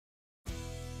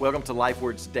Welcome to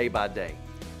Lifeword's Day by Day.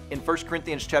 In 1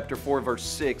 Corinthians chapter 4, verse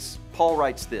 6, Paul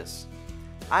writes this,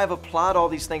 I have applied all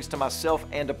these things to myself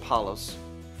and Apollos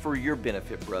for your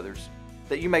benefit, brothers,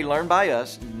 that you may learn by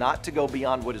us not to go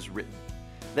beyond what is written,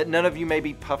 that none of you may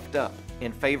be puffed up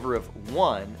in favor of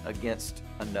one against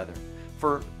another.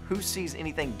 For who sees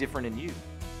anything different in you?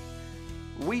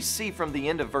 We see from the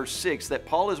end of verse 6 that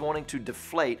Paul is wanting to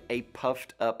deflate a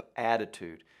puffed up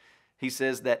attitude. He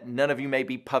says that none of you may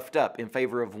be puffed up in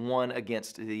favor of one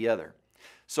against the other.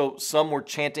 So some were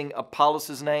chanting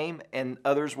Apollos' name and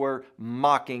others were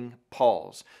mocking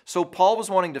Paul's. So Paul was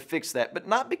wanting to fix that, but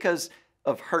not because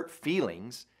of hurt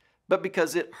feelings, but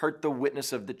because it hurt the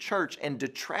witness of the church and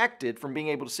detracted from being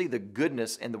able to see the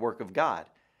goodness and the work of God.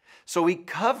 So he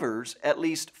covers at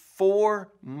least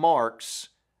 4 marks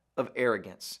of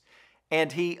arrogance.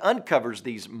 And he uncovers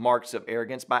these marks of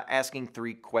arrogance by asking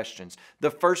 3 questions. The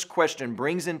first question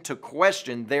brings into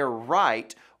question their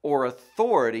right or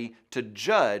authority to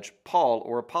judge Paul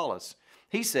or Apollos.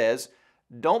 He says,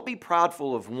 don't be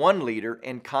proudful of one leader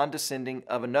and condescending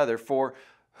of another, for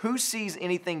who sees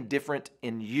anything different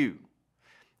in you?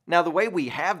 Now, the way we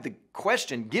have the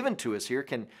question given to us here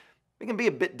can be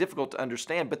a bit difficult to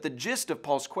understand, but the gist of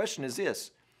Paul's question is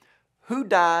this: who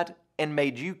died and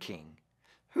made you king?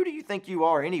 Who do you think you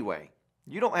are anyway?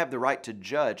 You don't have the right to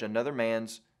judge another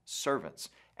man's servants.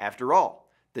 After all,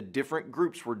 the different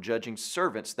groups were judging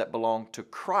servants that belonged to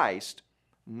Christ,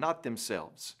 not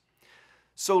themselves.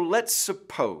 So let's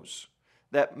suppose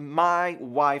that my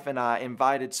wife and I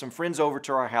invited some friends over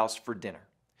to our house for dinner.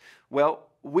 Well,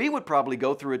 we would probably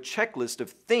go through a checklist of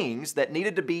things that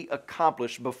needed to be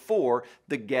accomplished before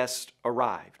the guests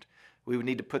arrived. We would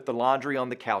need to put the laundry on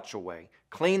the couch away,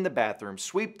 clean the bathroom,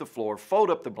 sweep the floor,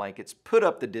 fold up the blankets, put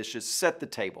up the dishes, set the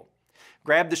table,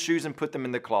 grab the shoes and put them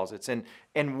in the closets.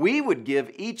 And we would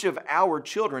give each of our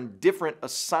children different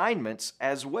assignments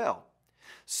as well.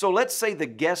 So let's say the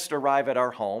guests arrive at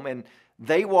our home and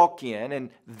they walk in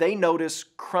and they notice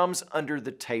crumbs under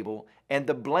the table and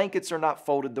the blankets are not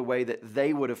folded the way that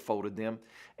they would have folded them.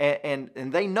 And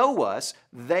they know us,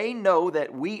 they know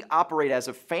that we operate as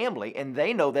a family, and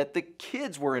they know that the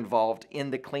kids were involved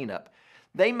in the cleanup.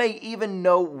 They may even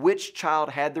know which child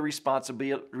had the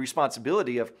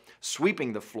responsibility of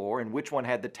sweeping the floor and which one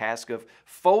had the task of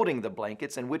folding the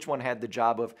blankets and which one had the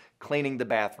job of cleaning the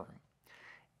bathroom.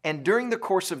 And during the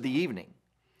course of the evening,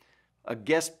 a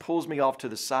guest pulls me off to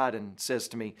the side and says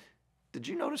to me, "Did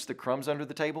you notice the crumbs under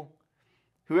the table?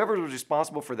 Whoever was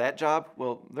responsible for that job,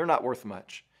 well, they're not worth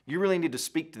much. You really need to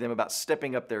speak to them about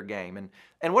stepping up their game.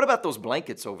 And what about those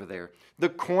blankets over there? The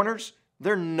corners,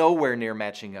 they're nowhere near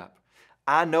matching up.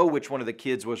 I know which one of the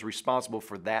kids was responsible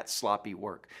for that sloppy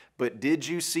work. But did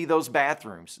you see those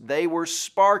bathrooms? They were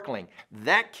sparkling.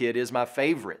 That kid is my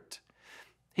favorite.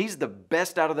 He's the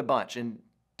best out of the bunch. And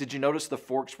did you notice the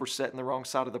forks were set in the wrong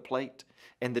side of the plate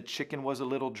and the chicken was a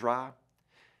little dry?"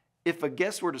 If a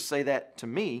guest were to say that to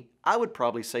me, I would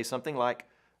probably say something like,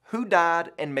 "Who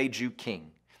died and made you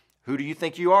king? Who do you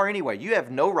think you are anyway? You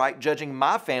have no right judging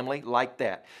my family like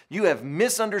that. You have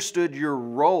misunderstood your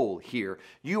role here.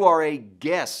 You are a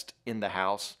guest in the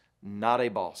house, not a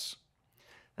boss."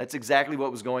 That's exactly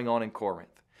what was going on in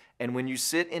Corinth. And when you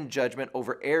sit in judgment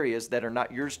over areas that are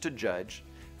not yours to judge,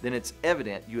 then it's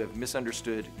evident you have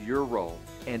misunderstood your role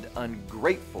and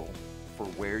ungrateful for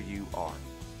where you are.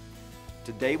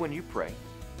 Today when you pray,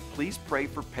 please pray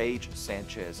for Paige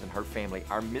Sanchez and her family,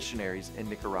 our missionaries in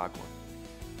Nicaragua.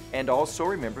 And also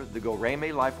remember the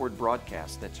Goreme Lifeword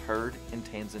broadcast that's heard in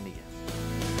Tanzania.